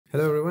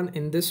Hello everyone,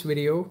 in this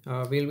video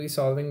we'll be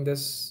solving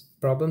this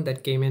problem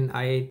that came in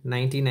IIT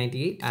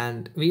 1998,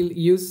 and we'll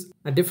use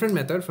a different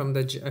method from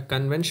the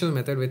conventional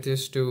method, which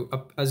is to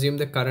assume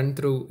the current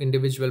through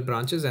individual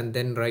branches and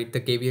then write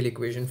the KVL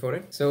equation for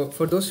it. So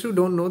for those who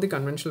don't know the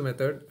conventional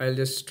method, I'll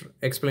just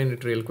explain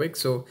it real quick.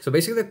 So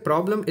basically the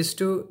problem is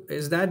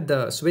that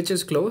the switch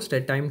is closed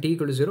at time t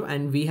equal to 0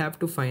 and we have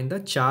to find the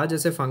charge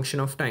as a function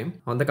of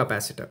time on the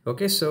capacitor.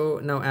 Okay, so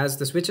now as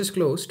the switch is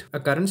closed, a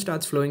current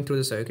starts flowing through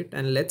the circuit,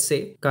 and let's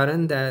say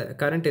the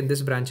current in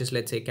this branch is,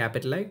 let's say,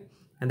 capital I,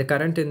 and the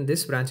current in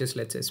this branch is,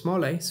 let's say,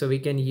 small I. So we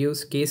can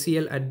use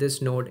KCL at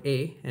this node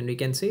A, and we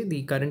can say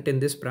the current in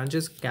this branch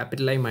is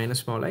capital I minus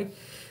small I.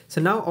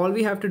 So now all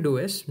we have to do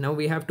is, now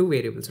we have two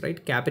variables,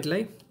 right? Capital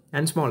I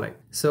and small I.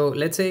 So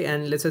let's say,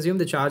 and let's assume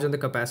the charge on the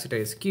capacitor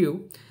is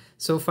Q.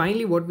 So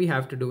finally what we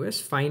have to do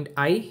is find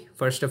I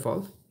first of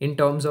all in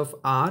terms of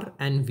R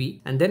and V,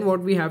 and then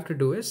what we have to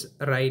do is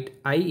write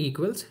I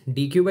equals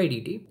dq by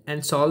dt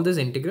and solve this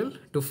integral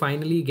to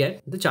finally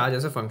get the charge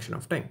as a function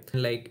of time.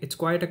 Like, it's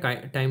quite a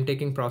time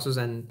taking process,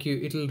 and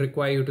it'll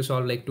require you to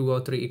solve like 2 or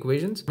 3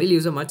 equations. We'll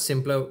use a much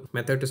simpler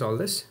method to solve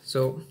this.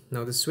 So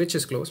now the switch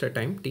is closed at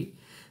time t.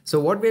 So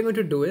what we're going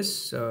to do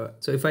is, so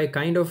if I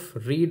kind of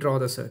redraw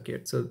the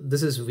circuit, so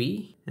this is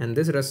V and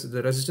this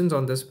the resistance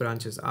on this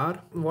branch is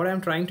R. What I'm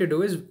trying to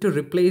do is to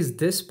replace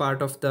this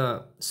part of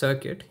the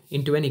circuit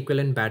into an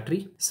equivalent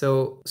battery.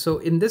 So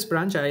in this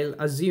branch, I'll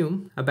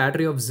assume a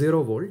battery of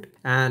 0 volt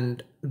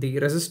and the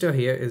resistor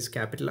here is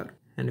capital R.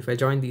 And if I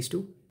join these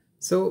two,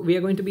 so we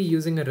are going to be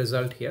using a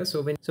result here.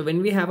 So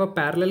when we have a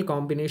parallel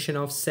combination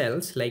of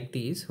cells like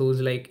these, whose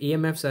like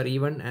EMFs are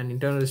E1 and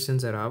internal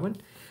resistance are R1,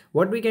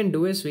 what we can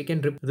do is we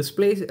can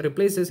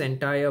replace this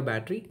entire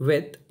battery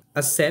with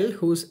a cell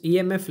whose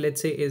EMF,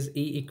 let's say, is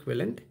E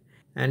equivalent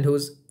and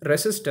whose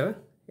resistor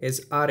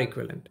is R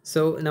equivalent.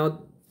 So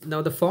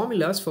now the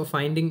formulas for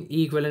finding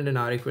E equivalent and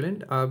R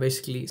equivalent are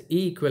basically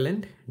E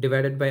equivalent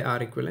divided by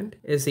R equivalent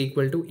is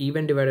equal to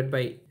E1 divided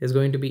by, is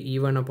going to be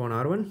E1 upon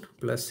R1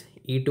 plus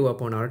E2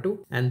 upon R2,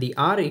 and the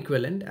R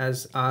equivalent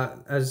as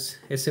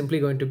is simply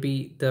going to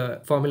be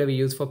the formula we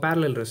use for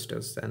parallel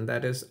resistors, and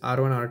that is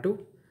R1 R2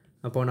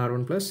 upon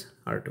R1 plus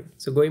R2.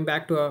 So going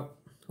back to our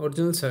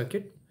original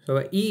circuit,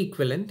 so E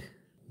equivalent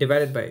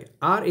divided by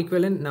R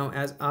equivalent, now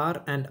as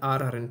R and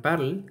R are in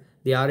parallel,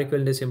 the R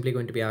equivalent is simply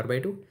going to be R by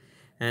 2,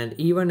 and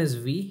E1 is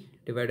V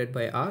divided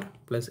by R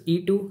plus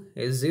E2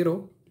 is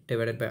 0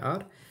 divided by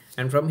R,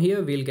 and from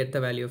here we'll get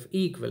the value of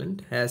E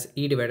equivalent as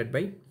E divided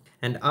by,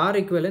 and R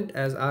equivalent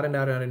as R and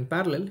R are in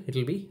parallel, it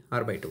will be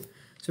R by 2.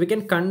 So we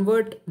can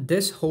convert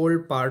this whole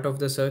part of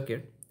the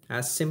circuit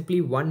as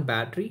simply one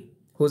battery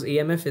whose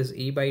EMF is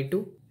E by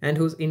 2 and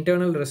whose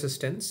internal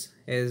resistance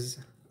is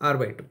R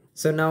by 2.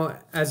 So now,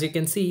 as you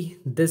can see,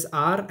 this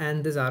R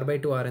and this R by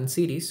 2 are in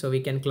series, so we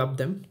can club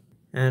them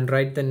and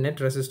write the net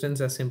resistance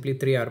as simply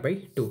 3R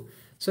by 2.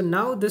 So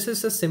now this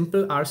is a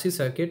simple RC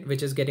circuit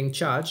which is getting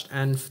charged,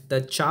 and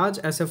the charge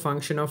as a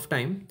function of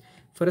time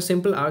for a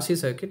simple RC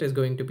circuit is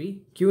going to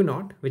be Q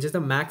naught, which is the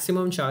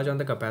maximum charge on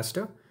the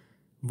capacitor,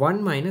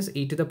 1 minus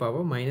e to the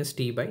power minus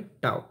t by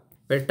tau,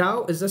 where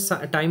tau is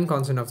the time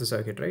constant of the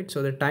circuit, right?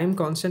 So the time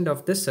constant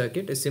of this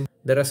circuit is simply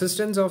the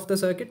resistance of the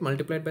circuit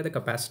multiplied by the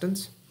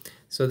capacitance.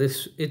 So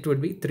it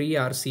would be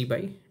 3RC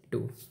by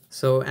 2.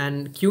 So,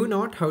 and Q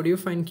naught, how do you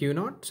find Q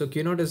naught? So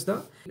Q naught is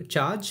the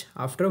charge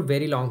after a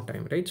very long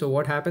time, right? So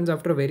what happens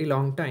after a very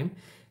long time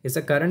is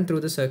the current through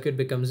the circuit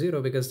becomes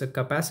 0 because the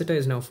capacitor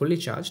is now fully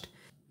charged,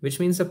 which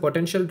means the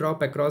potential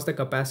drop across the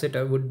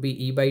capacitor would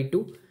be E by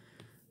 2,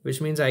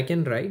 which means I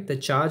can write the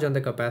charge on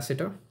the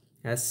capacitor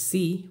as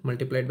C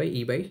multiplied by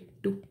E by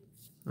 2.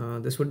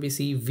 This would be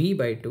CV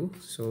by 2.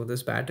 So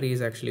this battery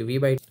is actually V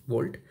by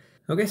volt.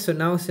 Okay, so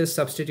now just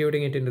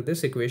substituting it into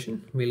this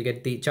equation, we'll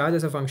get the charge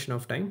as a function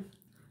of time.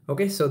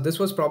 Okay, so this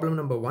was problem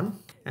number 1.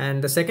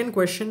 And the second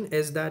question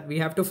is that we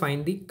have to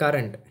find the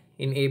current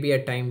in AB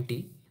at time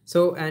t.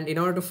 So, and in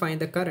order to find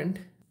the current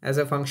as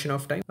a function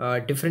of time,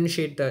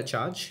 differentiate the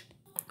charge.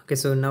 Okay,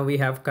 so now we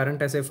have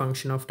current as a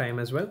function of time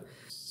as well.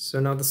 So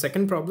now the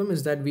second problem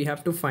is that we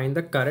have to find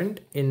the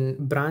current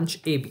in branch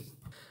AB.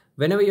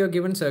 Whenever you're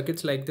given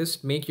circuits like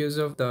this, make use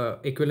of the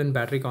equivalent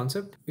battery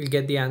concept. You'll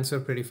get the answer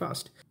pretty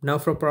fast. Now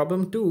for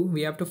problem 2,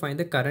 we have to find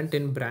the current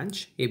in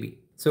branch AB.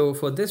 So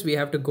for this, we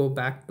have to go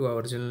back to our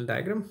original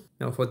diagram.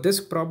 Now for this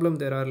problem,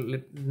 there are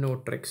no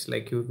tricks,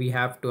 like we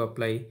have to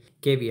apply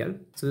KVL.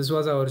 So this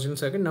was our original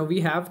circuit. Now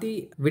we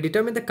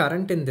determine the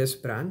current in this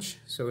branch.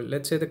 So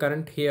let's say the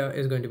current here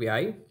is going to be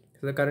I.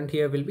 So the current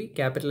here will be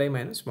capital I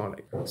minus small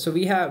I. So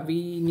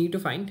we need to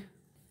find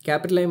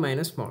capital I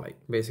minus small I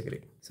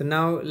basically. So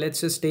now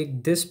let's just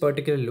take this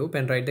particular loop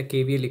and write the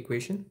KVL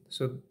equation.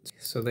 So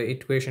the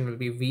equation will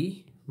be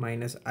V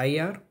minus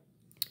IR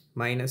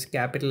minus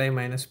capital I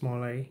minus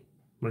small I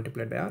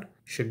multiplied by R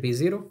should be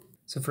 0.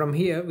 So from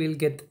here we'll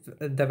get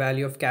the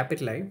value of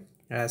capital I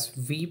as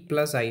V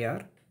plus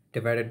IR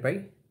divided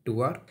by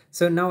 2R.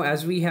 So now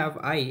as we have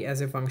I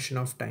as a function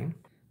of time,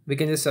 we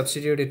can just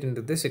substitute it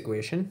into this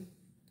equation.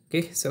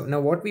 Okay, so now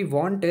what we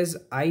want is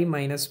I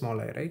minus small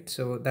I, right?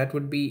 So that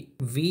would be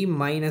V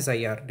minus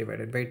IR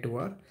divided by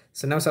 2R.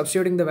 So now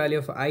substituting the value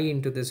of I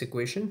into this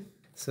equation.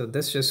 So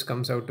this just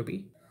comes out to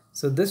be.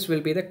 So this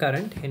will be the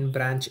current in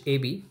branch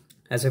AB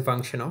as a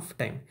function of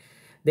time.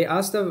 They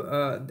also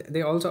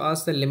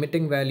ask the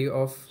limiting value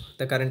of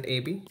the current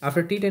AB.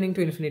 After t tending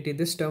to infinity,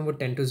 this term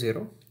would tend to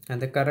 0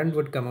 and the current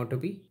would come out to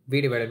be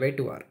V divided by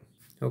 2R.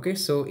 Okay,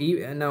 so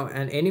now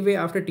and anyway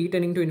after t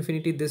tending to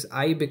infinity, this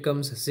I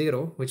becomes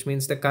 0, which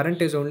means the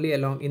current is only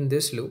along in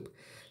this loop.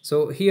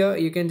 So here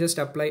you can just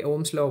apply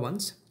Ohm's law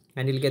once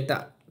and you'll get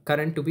the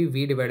current to be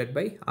V divided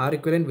by R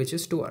equivalent, which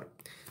is 2R.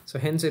 So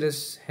hence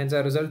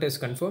our result is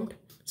confirmed.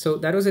 So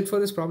that was it for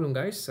this problem,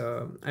 guys.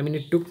 I mean,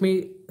 it took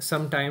me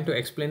some time to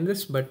explain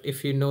this, but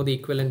if you know the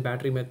equivalent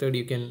battery method,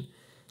 you can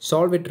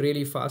solve it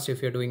really fast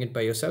if you're doing it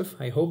by yourself.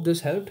 I hope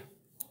this helped.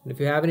 And if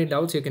you have any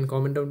doubts, you can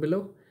comment down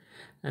below.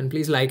 And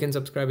please like and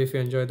subscribe if you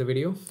enjoyed the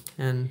video.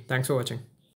 And thanks for watching.